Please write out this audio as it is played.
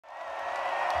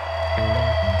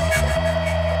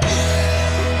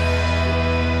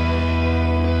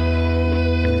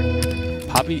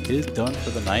Bobby is done for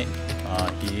the night.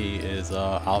 He is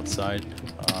outside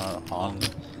on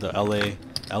the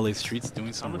LA streets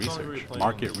doing some research,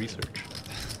 market research.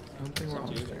 I don't think we're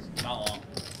on stream. Not long.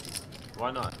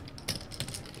 Why not?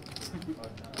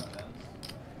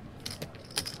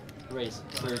 Raise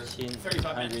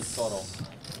 1,300 total.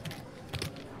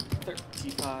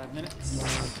 35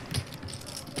 minutes.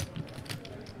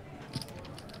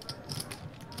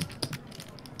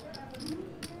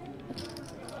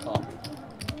 Call.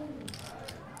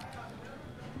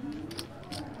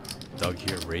 Doug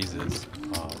here raises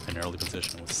an early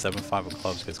position with 7-5 of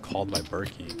clubs, gets called by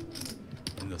Berkey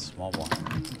in the small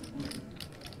blind.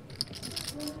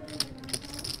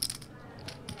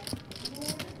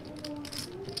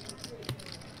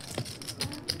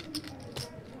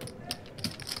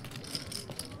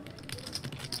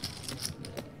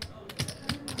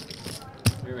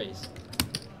 We raise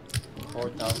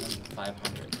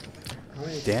 4,500.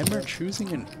 Danmerrrrrr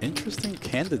choosing an interesting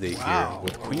candidate here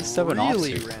with Queen 7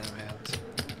 really offsuit. random hands.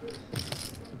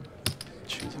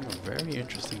 Choosing a very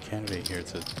interesting candidate here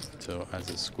to as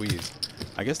a squeeze.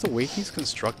 I guess the way he's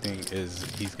constructing is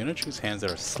he's gonna choose hands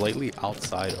that are slightly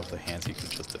outside of the hands he can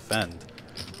just defend.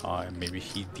 And maybe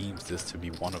he deems this to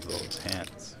be one of those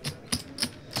hands.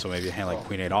 So maybe a hand like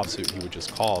Queen 8 offsuit he would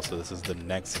just call. So this is the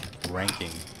next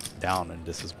ranking down, and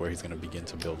this is where he's gonna begin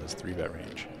to build his 3-bet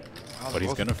range. But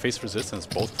he's going to face resistance.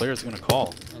 Both players are going to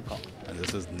call. And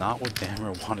this is not what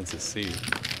Danmerrrrrr wanted to see.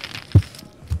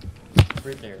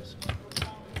 3 players.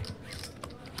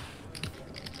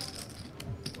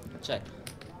 Check.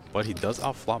 But he does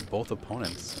outflop both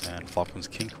opponents. And flop comes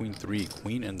King, Queen 3,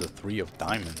 Queen, and the 3 of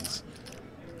diamonds.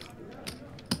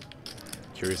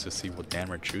 Curious to see what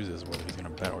Danmerrrrr chooses, whether he's going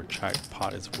to bet or check.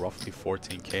 Pot is roughly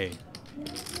 14K.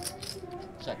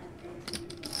 Check.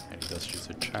 And he does choose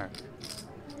a check.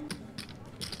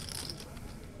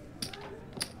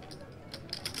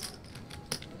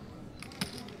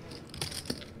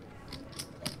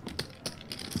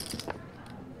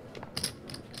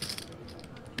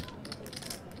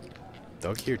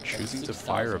 Doug here choosing to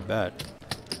fire a bet.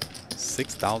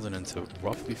 6,000 into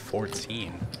roughly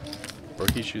 14.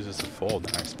 Berkey chooses to fold,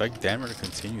 and I expect Danmerrrrr to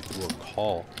continue through a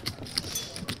call.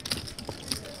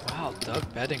 Wow,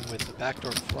 Doug betting with the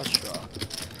backdoor flush draw.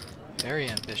 Very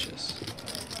ambitious.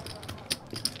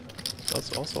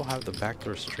 Does also have the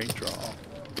backdoor straight draw.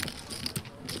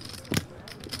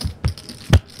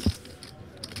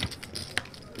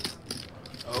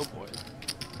 Oh boy.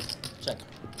 Check.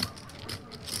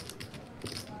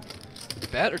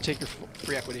 Bet or take your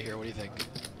free equity here? What do you think?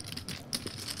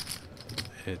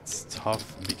 It's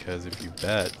tough because if you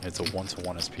bet, it's a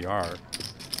 1-to-1 SPR.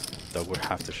 Doug would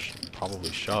have to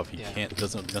probably shove. He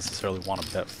doesn't necessarily want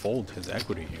to bet fold his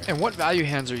equity here. And what value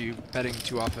hands are you betting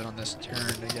too often on this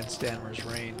turn against Danmerrrrr's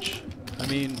range? I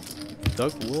mean,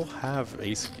 Doug will have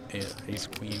ace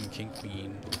queen, king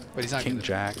queen, but he's not king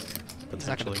jack. He's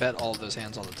not going to bet all of those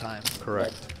hands all the time.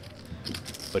 Correct.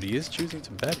 But he is choosing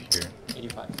to bet here.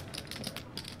 85.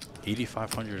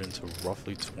 8,500 into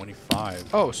roughly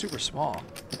 25. Oh, super small.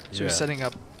 So Yeah. he's setting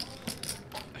up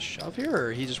a shove here,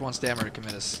 or he just wants Danmerrrrr to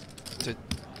commit us to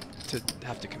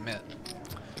have to commit?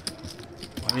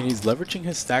 I mean, he's leveraging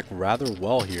his stack rather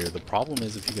well here. The problem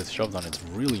is if he gets shoved on, it's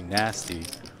really nasty.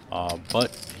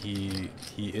 But he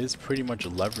is pretty much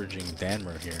leveraging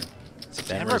Danmerrrr here. So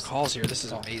Danmerrrr calls here. This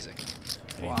is amazing.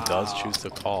 And he does choose to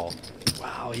call.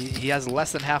 Wow, he has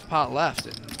less than half pot left,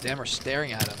 and Danmerrrr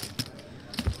staring at him.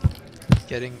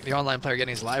 Getting the online player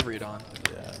getting his live read on.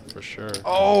 Yeah, for sure.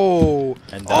 Oh!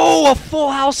 And oh, a full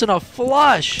house and a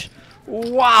flush!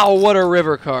 Wow, what a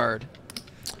river card.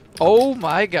 Oh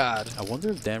my god. I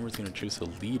wonder if Danmerrrr's going to choose to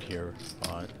lead here.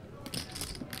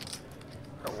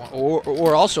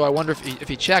 Or also, I wonder if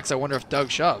he checks, I wonder if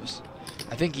Doug shoves.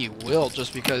 I think he will,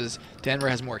 just because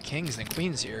Danmerrrrr has more kings than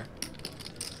queens here.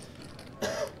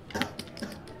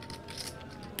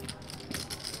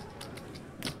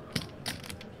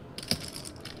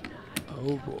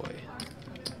 Oh boy.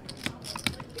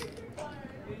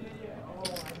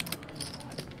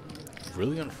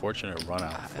 Really unfortunate run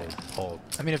out for Polk.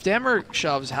 I mean, if Danmerrrrr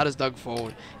shoves, how does Doug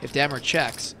fold? If Danmerrrr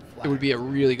checks, it would be a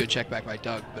really good check back by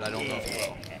Doug, but I don't know if he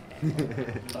will.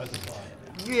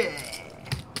 Yeah.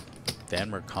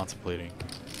 Danmerrrr contemplating.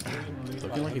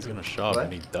 Looking like he's going to shove,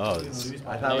 and he does.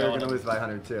 I thought we were going to lose by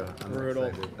 100 too. I'm Brutal.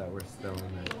 excited that we're still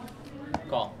in it.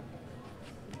 Call.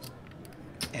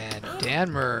 And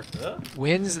Danmerrrr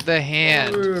wins the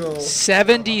hand. Brutal.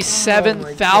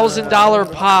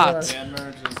 $77,000 pot.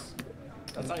 Danmerrrrr just,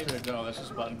 that's not even a go. That's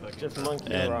just button clicking. Just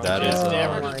monkey And around. that is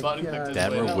Dammer Oh just my button clicked God. his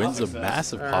Danmer way. wins a That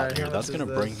massive Alright, pot here. how That's much going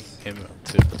to is bring this? him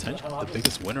to potentially the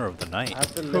biggest winner of the night.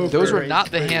 Those were not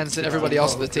the hands that everybody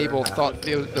else at the table thought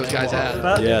those guys had.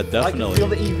 Yeah, I can definitely. feel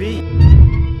the EV.